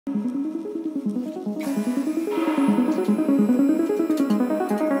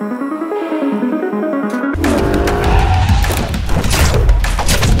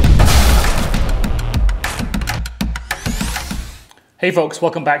Hey folks,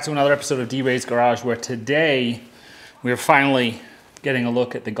 welcome back to another episode of Wray's Garage, where today we're finally getting a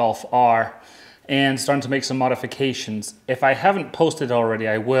look at the Golf R and starting to make some modifications. If I haven't posted already,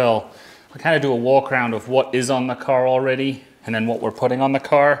 I will. I'll kind of do a walk around of what is on the car already and then what we're putting on the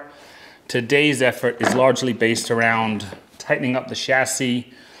car. Today's effort is largely based around tightening up the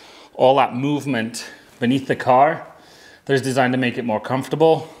chassis, all that movement beneath the car that is designed to make it more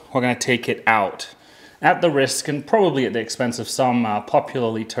comfortable. We're going to take it out, at the risk and probably at the expense of some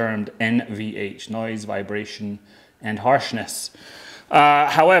popularly termed NVH, noise, vibration, and harshness.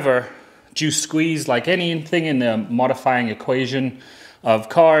 However, juice squeeze, like anything in the modifying equation of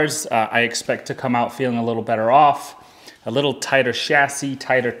cars, I expect to come out feeling a little better off. A little tighter chassis,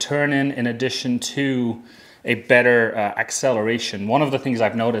 tighter turn-in addition to a better acceleration. One of the things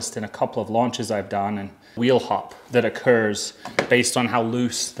I've noticed in a couple of launches I've done, and wheel hop that occurs based on how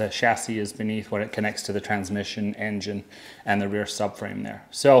loose the chassis is beneath when it connects to the transmission, engine, and the rear subframe there.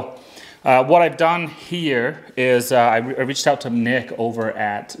 So what I've done here is I reached out to Nick over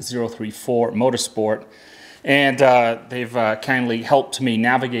at 034 Motorsport, and they've kindly helped me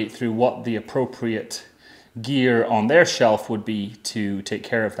navigate through what the appropriate gear on their shelf would be to take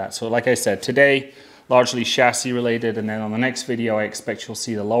care of that. So like I said, today largely chassis related, and then on the next video I expect you'll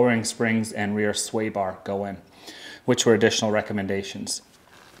see the lowering springs and rear sway bar go in, which were additional recommendations.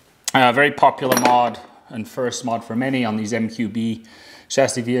 Very popular mod and first mod for many on these MQB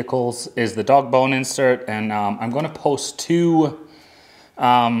chassis vehicles is the Dogbone insert, and I'm going to post two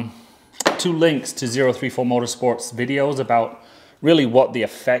links to 034 Motorsport's videos about really what the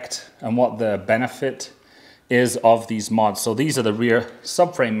effect and what the benefit is of these mods. So these are the rear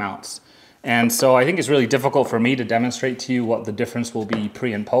subframe mounts. And so I think it's really difficult for me to demonstrate to you what the difference will be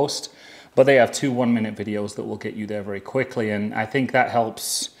pre and post, but they have two 1-minute videos that will get you there very quickly. And I think that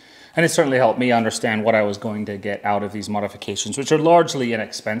helps, and it certainly helped me understand what I was going to get out of these modifications, which are largely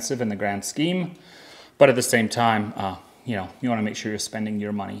inexpensive in the grand scheme. But at the same time, you want to make sure you're spending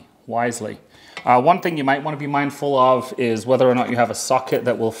your money wisely. One thing you might want to be mindful of is whether or not you have a socket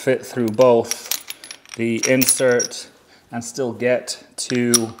that will fit through both the insert and still get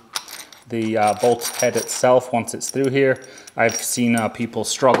to the bolt head itself once it's through here. I've seen people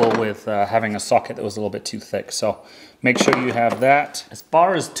struggle with having a socket that was a little bit too thick, so make sure you have that. As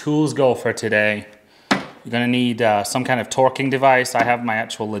far as tools go for today, you're going to need some kind of torquing device. I have my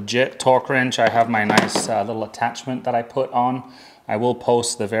actual legit torque wrench. I have my nice little attachment that I put on. I will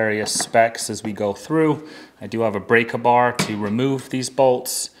post the various specs as we go through. I do have a breaker bar to remove these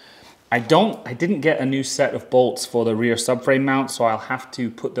bolts. I didn't get a new set of bolts for the rear subframe mount, so I'll have to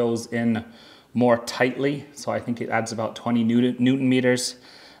put those in more tightly. So I think it adds about 20 Newton meters.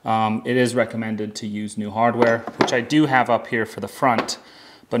 It is recommended to use new hardware, which I do have up here for the front,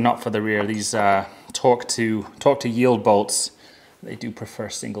 but not for the rear. These torque to yield bolts, they do prefer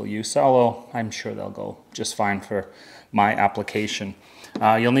single use, although I'm sure they'll go just fine for my application.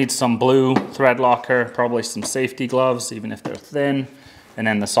 You'll need some blue thread locker, probably some safety gloves, even if they're thin. And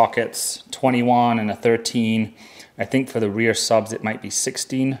then the sockets, 21 and a 13. I think for the rear subs it might be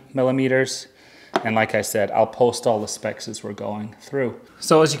 16 millimeters. And like I said, I'll post all the specs as we're going through.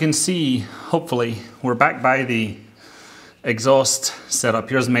 So as you can see, hopefully, we're back by the exhaust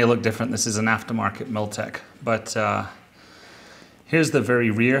setup. Yours may look different. This is an aftermarket Miltech. But here's the very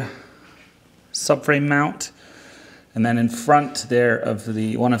rear subframe mount. And then in front there of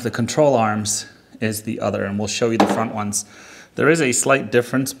one of the control arms is the other. And we'll show you the front ones. There is a slight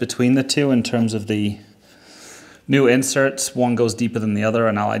difference between the two in terms of the new inserts. One goes deeper than the other,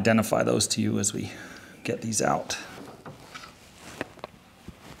 and I'll identify those to you as we get these out.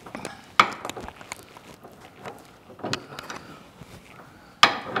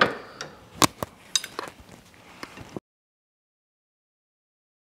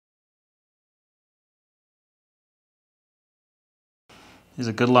 These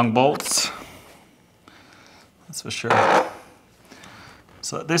are good long bolts, that's for sure.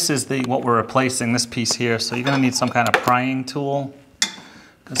 So this is what we're replacing, this piece here. So you're going to need some kind of prying tool.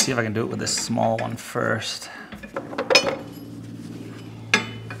 Let's see if I can do it with this small one first.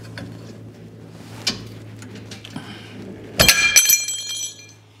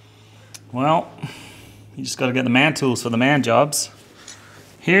 Well, you just got to get the man tools for the man jobs.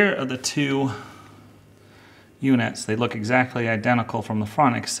 Here are the two units. They look exactly identical from the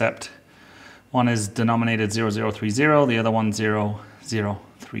front, except one is denominated 0030, the other one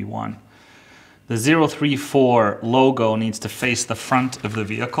 0031. The 034 logo needs to face the front of the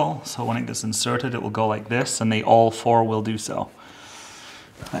vehicle, so when it gets inserted it will go like this, and they all four will do so.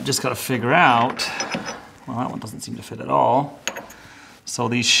 I just got to figure out, well, that one doesn't seem to fit at all. So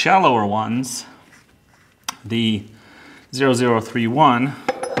these shallower ones, the 0031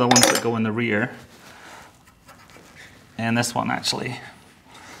 are the ones that go in the rear. And this one actually,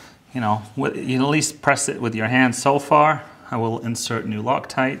 you know, you at least press it with your hand so far. I will insert new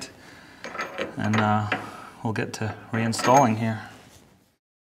Loctite and we'll get to reinstalling here.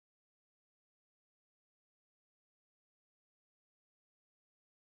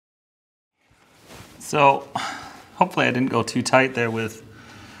 So hopefully I didn't go too tight there with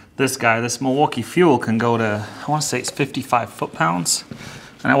this guy. This Milwaukee fuel can go to, I want to say it's 55 foot-pounds.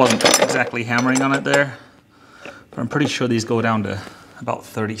 And I wasn't exactly hammering on it there, but I'm pretty sure these go down to about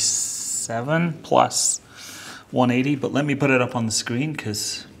 37 plus 180. But let me put it up on the screen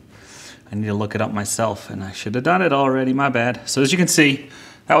because I need to look it up myself, and I should have done it already, my bad. So as you can see,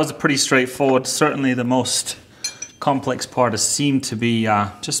 that was a pretty straightforward. Certainly the most complex part has seemed to be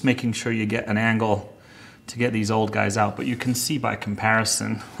just making sure you get an angle to get these old guys out. But you can see by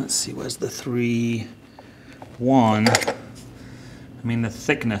comparison, let's see, where's the 3-1? I mean, the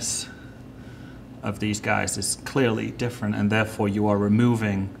thickness of these guys is clearly different, and therefore you are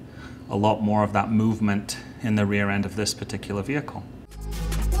removing a lot more of that movement in the rear end of this particular vehicle.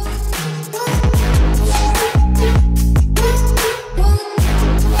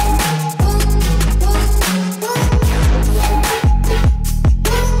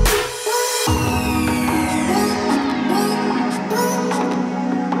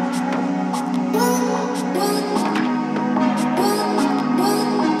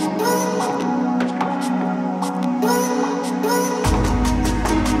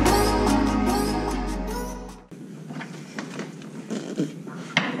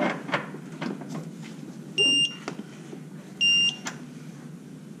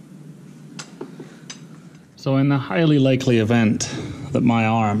 So in the highly likely event that my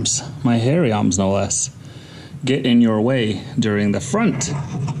arms, my hairy arms no less, get in your way during the front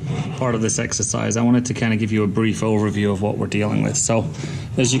part of this exercise, I wanted to kind of give you a brief overview of what we're dealing with. So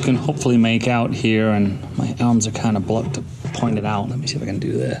as you can hopefully make out here, and my arms are kind of pointed out, let me see if I can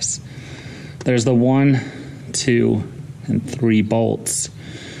do this. There's the 1, 2, and 3 bolts.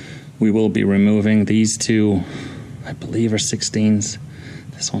 We will be removing these 2, I believe are 16s.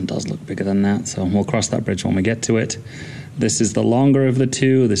 This one does look bigger than that, so we'll cross that bridge when we get to it. This is the longer of the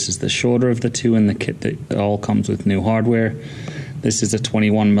 2, this is the shorter of the 2 in the kit that all comes with new hardware. This is a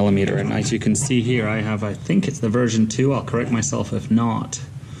 21 millimeter, and as you can see here, I have, I think it's the version 2, I'll correct myself if not,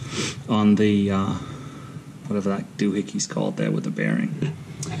 on the, whatever that doohickey's called there with the bearing.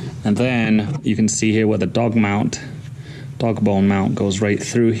 And then you can see here where the Dogbone mount goes right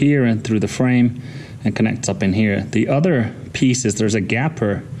through here and through the frame and connects up in here. The other piece is there's a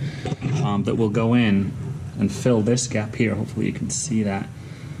gapper that will go in and fill this gap here. Hopefully you can see that.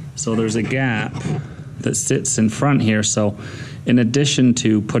 So there's a gap that sits in front here. So in addition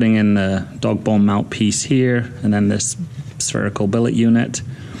to putting in the Dogbone mount piece here and then this spherical billet unit,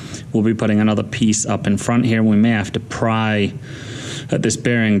 we'll be putting another piece up in front here. We may have to pry at this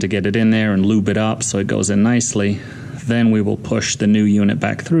bearing to get it in there and lube it up so it goes in nicely. Then we will push the new unit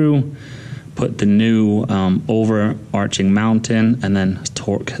back through, put the new overarching mount in, and then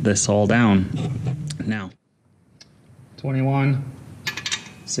torque this all down. Now, 21,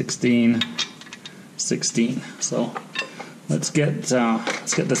 16, 16. So let's get this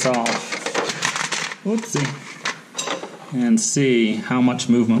off. Whoopsie. And see how much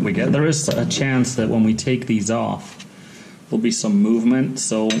movement we get. There is a chance that when we take these off, there'll be some movement.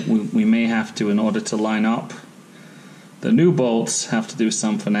 So we may have to, in order to line up the new bolts, have to do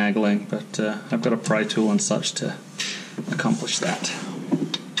some finagling, but I've got a pry tool and such to accomplish that.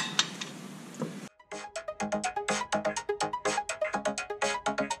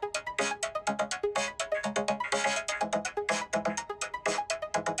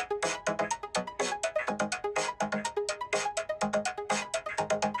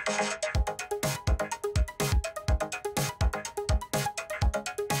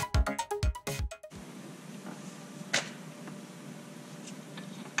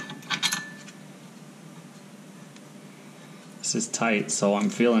 This is tight, so I'm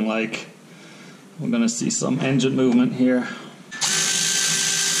feeling like we're going to see some engine movement here.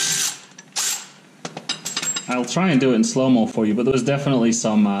 I'll try and do it in slow-mo for you, but there was definitely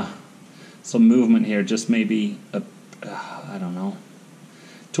some movement here, just maybe, I don't know,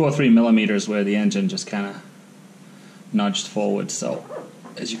 2 or 3 millimeters where the engine just kind of nudged forward. So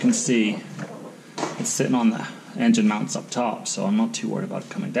as you can see, it's sitting on the engine mounts up top, so I'm not too worried about it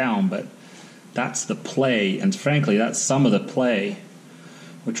coming down, but that's the play, and frankly, that's some of the play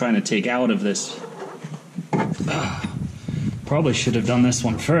we're trying to take out of this. Probably should have done this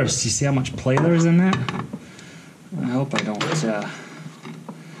one first. You see how much play there is in that? I hope I don't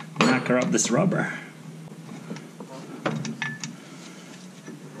knacker up this rubber.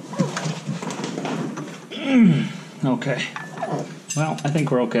 Okay. Well, I think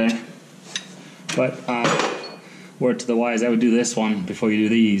we're okay. But word to the wise, I would do this one before you do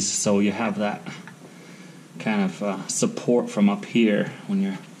these, so you have that kind of support from up here when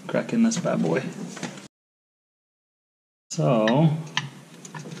you're cracking this bad boy. So,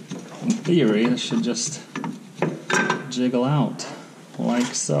 in theory, this should just jiggle out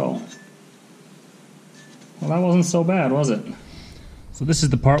like so. Well, that wasn't so bad, was it? So this is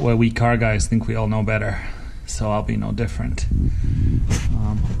the part where we car guys think we all know better, so I'll be no different.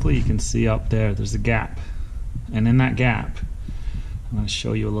 Hopefully you can see up there, there's a gap. And in that gap, I'm going to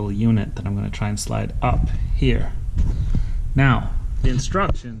show you a little unit that I'm going to try and slide up here. Now, the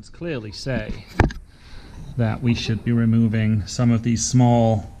instructions clearly say that we should be removing some of these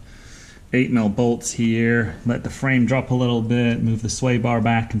small 8mm bolts here, let the frame drop a little bit, move the sway bar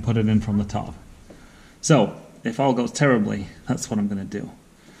back and put it in from the top. So, if all goes terribly, that's what I'm going to do.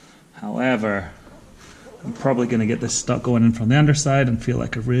 However, I'm probably going to get this stuck going in from the underside and feel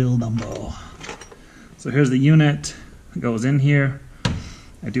like a real dumbo. So here's the unit that goes in here.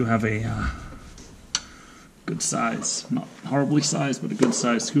 I do have a good size, not horribly sized, but a good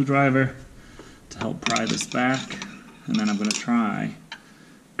size screwdriver to help pry this back. And then I'm going to try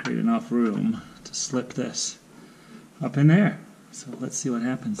create enough room to slip this up in there. So let's see what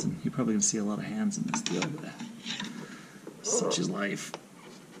happens, and you're probably going to see a lot of hands in this deal, but such is life.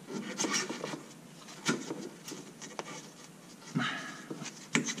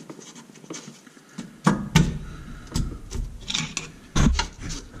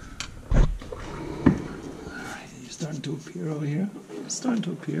 Alright, you're starting to appear over here. It's starting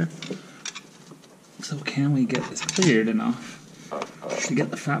to appear. So can we get this cleared enough to get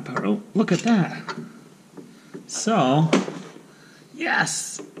the fat part? Oh, look at that. So,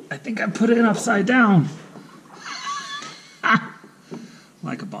 yes, I think I put it in upside down.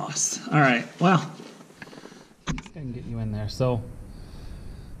 Like a boss. Alright, well, I can get you in there. So,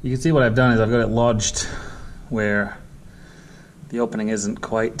 you can see what I've done is I've got it lodged where the opening isn't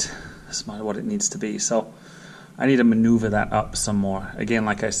quite what it needs to be. So, I need to maneuver that up some more. Again,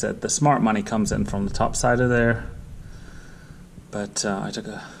 like I said, the smart money comes in from the top side of there. But I took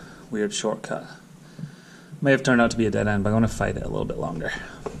a weird shortcut. May have turned out to be a dead end, but I'm going to fight it a little bit longer.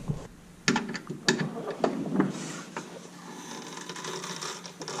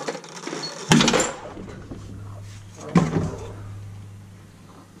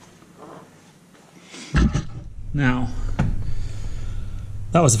 Now,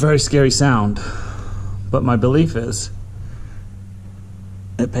 that was a very scary sound, but my belief is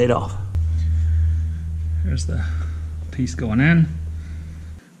it paid off. Here's the piece going in.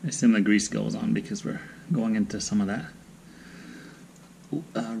 I assume the grease goes on because we're going into some of that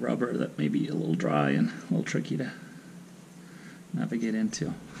rubber that may be a little dry and a little tricky to navigate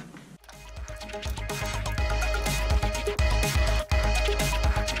into.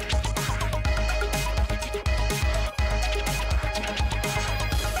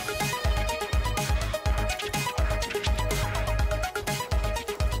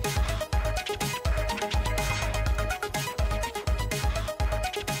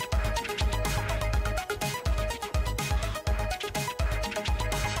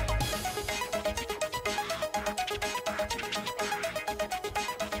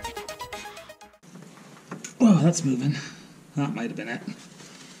 Oh, that's moving. That might have been it.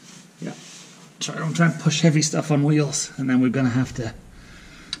 Yeah. I'm trying to push heavy stuff on wheels, and then we're going to have to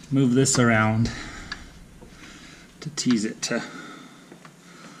move this around to tease it to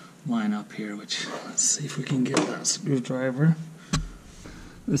line up here, which, let's see if we can get that screwdriver.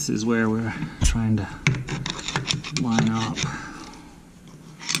 This is where we're trying to line up.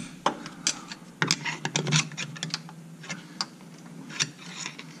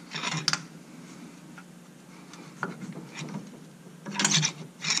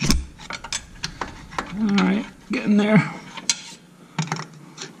 Alright, getting there.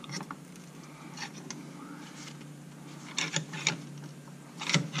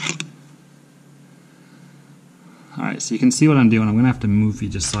 Alright, so you can see what I'm doing. I'm going to have to move you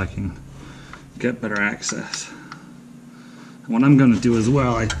just so I can get better access. And what I'm going to do as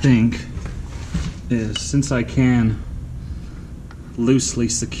well, I think, is since I can loosely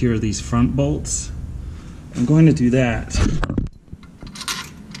secure these front bolts, I'm going to do that.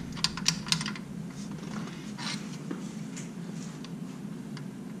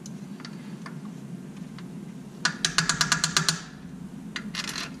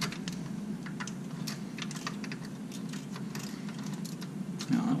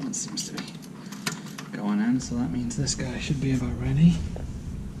 Now that one seems to be going in, so that means this guy should be about ready.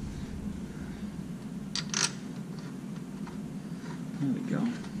 There we go.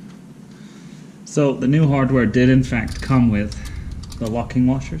 So the new hardware did in fact come with the locking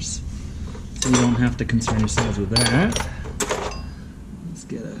washers, so you don't have to concern yourselves with that. Let's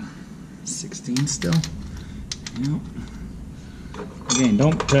get a 16 still. Yep. Again,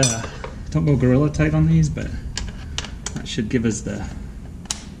 don't go gorilla tight on these, but that should give us the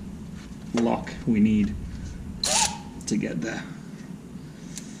lock we need to get the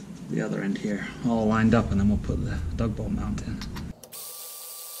other end here all lined up, and then we'll put the Dogbone mount in.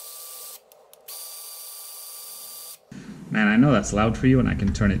 Man, I know that's loud for you and I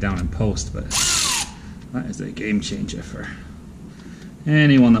can turn it down in post, but that is a game changer for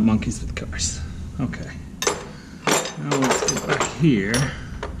anyone that monkeys with cars. Okay, now let's get back here.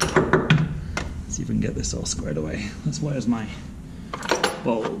 See if we can get this all squared away. Where's my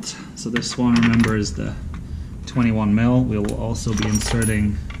bolt? So this one, remember, is the 21 mil. We will also be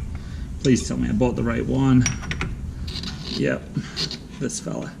inserting, please tell me I bought the right one. Yep, this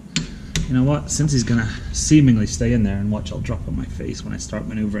fella. You know what, since he's gonna seemingly stay in there, and watch, I'll drop on my face when I start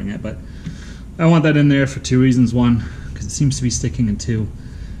maneuvering it, but I want that in there for two reasons. One, because it seems to be sticking, and two,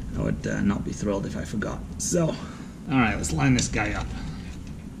 I would not be thrilled if I forgot. So, alright, let's line this guy up.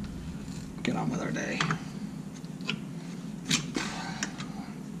 Get on with our day.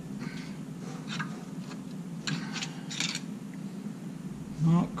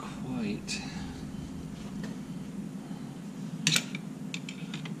 Not quite.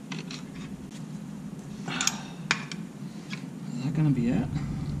 Is that gonna be it?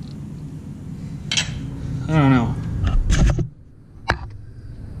 I don't know.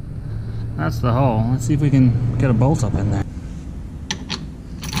 That's the hole. Let's see if we can get a bolt up in there.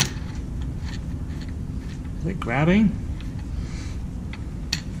 Is it grabbing?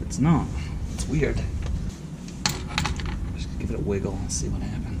 If it's not, it's weird. Just give it a wiggle and see what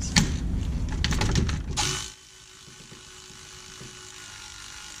happens.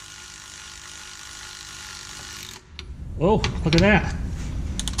 Whoa, look at that.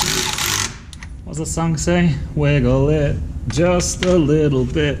 What's the song say? Wiggle it just a little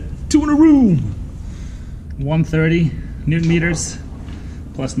bit. Two in a room. 130 Newton meters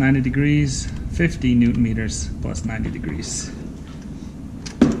plus 90 degrees. 50 Newton meters plus 90 degrees.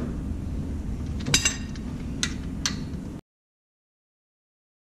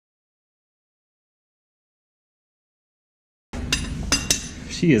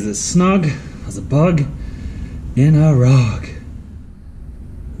 She is as snug as a bug in a rug.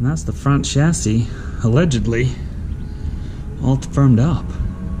 And that's the front chassis, allegedly, all firmed up.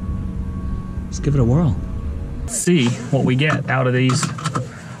 Let's give it a whirl. Let's see what we get out of these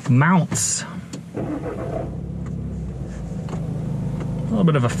mounts. A little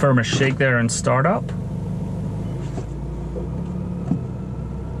bit of a firmer shake there and start up.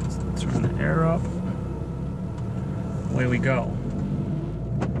 Let's turn the air up. Away we go.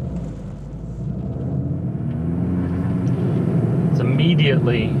 It's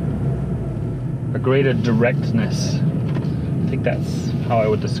immediately a greater directness. I think that's how I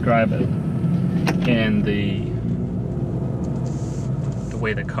would describe it. And the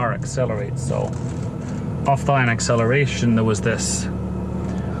way the car accelerates. So off the line acceleration, there was this,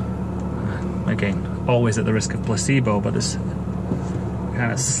 again, always at the risk of placebo, but this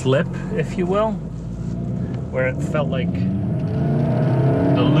kind of slip, if you will, where it felt like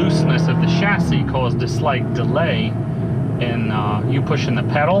the looseness of the chassis caused a slight delay in you pushing the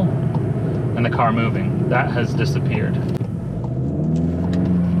pedal and the car moving. That has disappeared.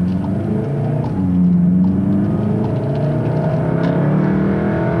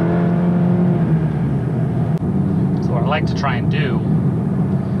 To try and do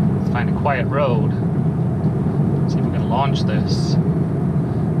is find a quiet road, see if we can launch this,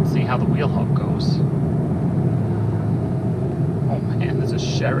 see how the wheel hub goes. Oh man, there's a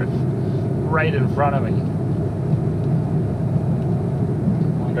sheriff right in front of me.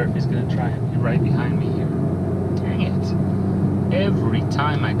 I wonder if he's going to try and be right behind me here. Dang it. Every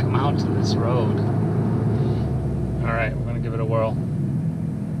time I come out to this road. Alright, we're going to give it a whirl.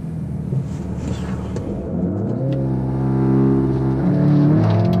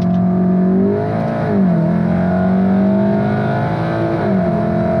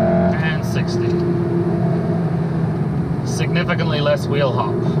 Significantly less wheel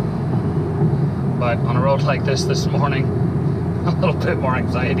hop, but on a road like this morning, a little bit more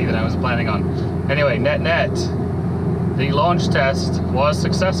anxiety than I was planning on. Anyway, net, the launch test was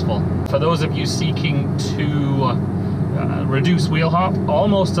successful. For those of you seeking to reduce wheel hop,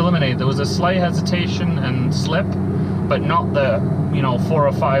 almost eliminated. There was a slight hesitation and slip, but not the 4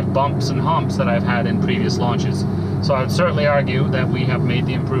 or 5 bumps and humps that I've had in previous launches. So I would certainly argue that we have made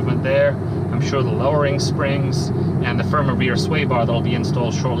the improvement there. I'm sure the lowering springs and the firmer rear sway bar that'll be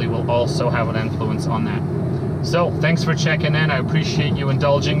installed shortly will also have an influence on that. So thanks for checking in. I appreciate you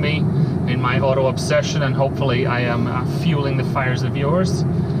indulging me in my auto obsession, and hopefully I am fueling the fires of yours.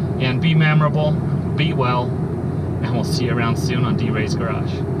 And be memorable, be well, and we'll see you around soon on Wray's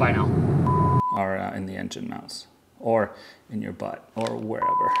Garage. Bye now. Or in the engine mounts, or in your butt, or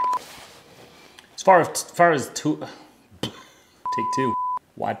wherever. As far as take two.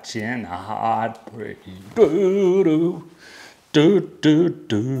 Watching a heartbreak. Do do do do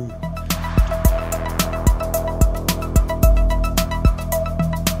do.